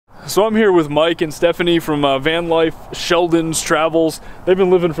So I'm here with Mike and Stephanie from Van Life Sheldon's Travels. They've been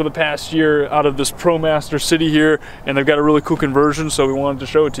living for the past year out of this Promaster city here, and they've got a really cool conversion, so we wanted to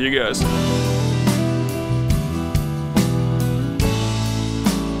show it to you guys.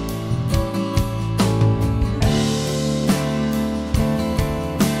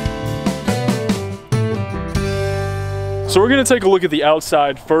 So we're gonna take a look at the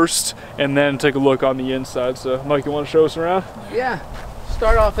outside first and then take a look on the inside. So Mike, you wanna show us around? Yeah,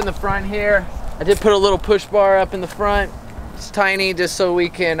 start off in the front here. I did put a little push bar up in the front. It's tiny just so we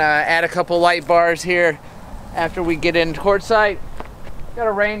can add a couple light bars here after we get into quartzite. Got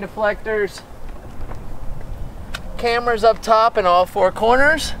a rain deflectors. Cameras up top in all four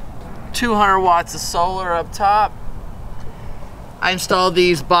corners. 200 watts of solar up top. I installed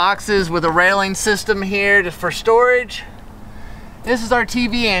these boxes with a railing system here for storage. This is our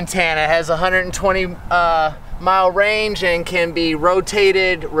TV antenna. It has a 120 mile range and can be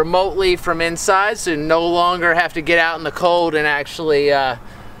rotated remotely from inside, so you no longer have to get out in the cold and actually,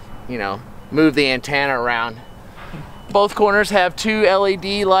 you know, move the antenna around. Both corners have two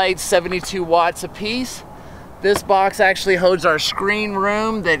LED lights, 72 watts apiece. This box actually holds our screen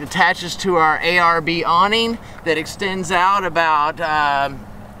room that attaches to our ARB awning that extends out about, I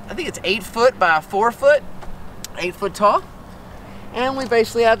think it's 8 foot by 4 foot, 8 foot tall. And we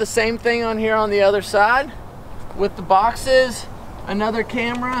basically have the same thing on here on the other side with the boxes, another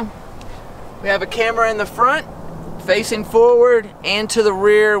camera. We have a camera in the front facing forward and to the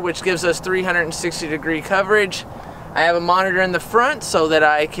rear, which gives us 360-degree coverage. I have a monitor in the front so that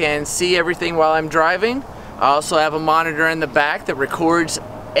I can see everything while I'm driving. I also have a monitor in the back that records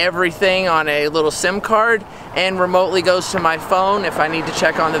everything on a little SIM card and remotely goes to my phone if I need to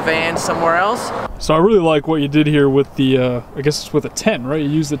check on the van somewhere else. So I really like what you did here with the, I guess it's with a tent, right? You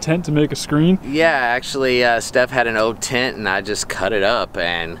used the tent to make a screen? Yeah, actually Steph had an old tent and I just cut it up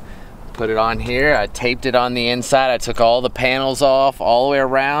and put it on here. I taped it on the inside. I took all the panels off all the way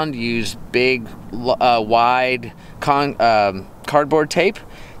around, used big, wide cardboard tape,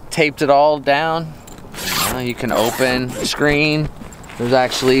 taped it all down. You can open the screen. There's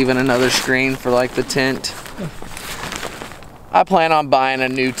actually even another screen for like the tent. I plan on buying a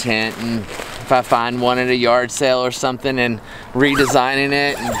new tent, and if I find one at a yard sale or something and redesigning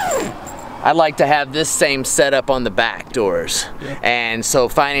it. And I'd like to have this same setup on the back doors. Yeah. And so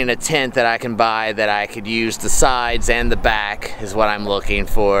finding a tent that I can buy that I could use the sides and the back is what I'm looking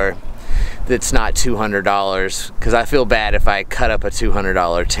for. That's not $200, because I feel bad if I cut up a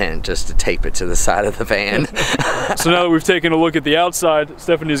 $200 tent just to tape it to the side of the van. So now that we've taken a look at the outside,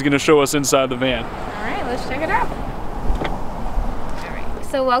 Stephanie's going to show us inside the van. All right, let's check it out. All right,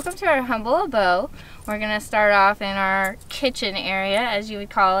 so welcome to our humble abode. We're going to start off in our kitchen area, as you would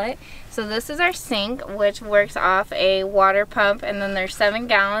call it. So this is our sink, which works off a water pump, and then there's 7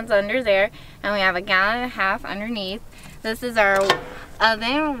 gallons under there, and we have a gallon and a half underneath. This is our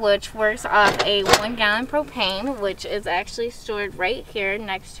oven, which works off a 1 gallon propane, which is actually stored right here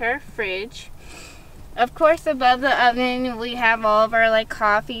next to our fridge. Of course, above the oven we have all of our like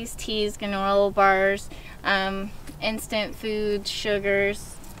coffees, teas, granola bars, instant foods,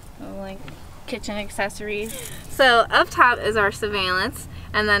 sugars, like kitchen accessories. So up top is our surveillance,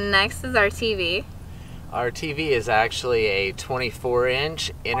 and then next is our TV. Our TV is actually a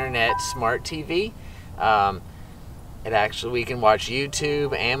 24-inch internet smart TV. We can watch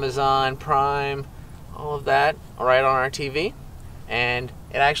YouTube, Amazon Prime, all of that right on our TV, and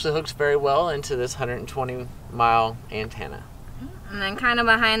it actually hooks very well into this 120-mile antenna. And then kind of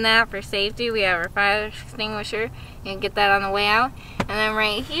behind that for safety we have our fire extinguisher. You can get that on the way out. And then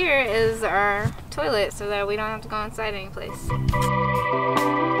right here is our toilet so that we don't have to go inside any place.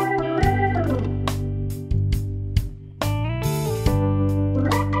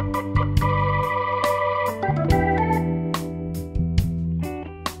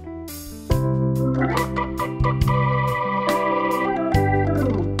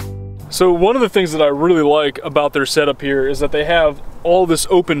 So one of the things that I really like about their setup here is that they have all this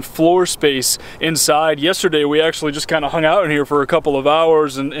open floor space inside. Yesterday we actually just kind of hung out in here for a couple of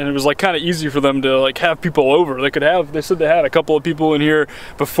hours, and it was like kind of easy for them to like have people over. They said they had a couple of people in here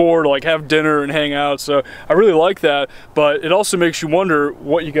before to like have dinner and hang out, so I really like that, but it also makes you wonder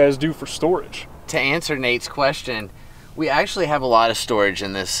what you guys do for storage. To answer Nate's question, we actually have a lot of storage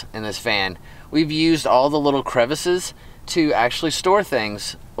in this van. We've used all the little crevices to actually store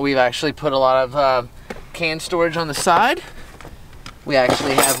things. We've actually put a lot of can storage on the side. We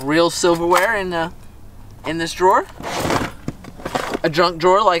actually have real silverware in this drawer. A junk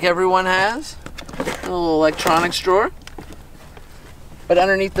drawer like everyone has. A little electronics drawer. But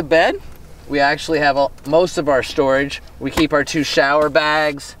underneath the bed, we actually have most of our storage. We keep our 2 shower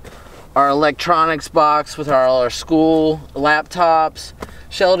bags, our electronics box with all our school laptops,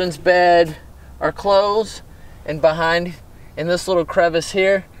 Sheldon's bed, our clothes, and behind in this little crevice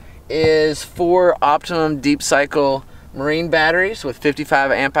here is 4 Optimum Deep Cycle marine batteries with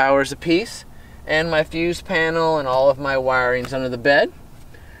 55 amp hours apiece, and my fuse panel and all of my wirings under the bed.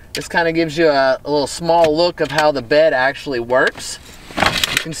 This kind of gives you a little small look of how the bed actually works.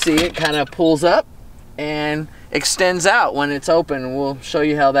 You can see it kind of pulls up and extends out when it's open. We'll show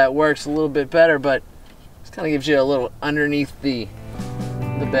you how that works a little bit better, but this kind of gives you a little underneath the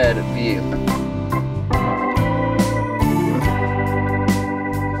bed view.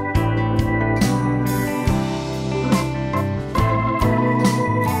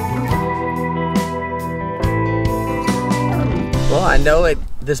 Well, I know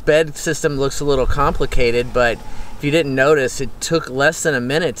this bed system looks a little complicated, but if you didn't notice, it took less than a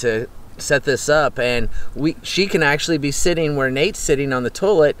minute to set this up, and she can actually be sitting where Nate's sitting on the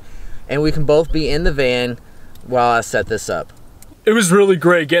toilet, and we can both be in the van while I set this up. It was really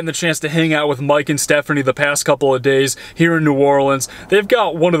great getting the chance to hang out with Mike and Stephanie the past couple of days here in New Orleans. They've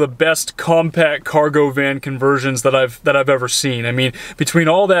got one of the best compact cargo van conversions that I've ever seen. I mean, between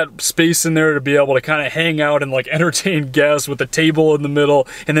all that space in there to be able to kind of hang out and like entertain guests with the table in the middle,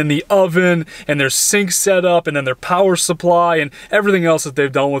 and then the oven and their sink set up, and then their power supply and everything else that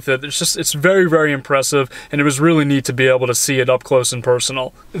they've done with it. It's very, very impressive, and it was really neat to be able to see it up close and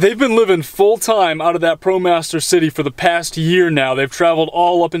personal. They've been living full time out of that Promaster city for the past year now. They've traveled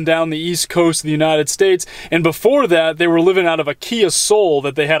all up and down the east coast of the United States, and before that they were living out of a Kia Soul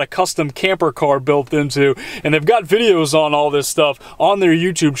that they had a custom camper car built into, and they've got videos on all this stuff on their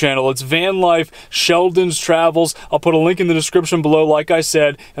YouTube channel. It's Van Life Sheldon's Travels. I'll put a link in the description below, like I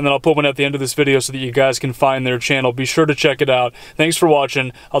said, and then I'll put one at the end of this video so that you guys can find their channel. Be sure to check it out. Thanks for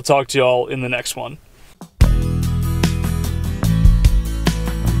watching. I'll talk to y'all in the next one.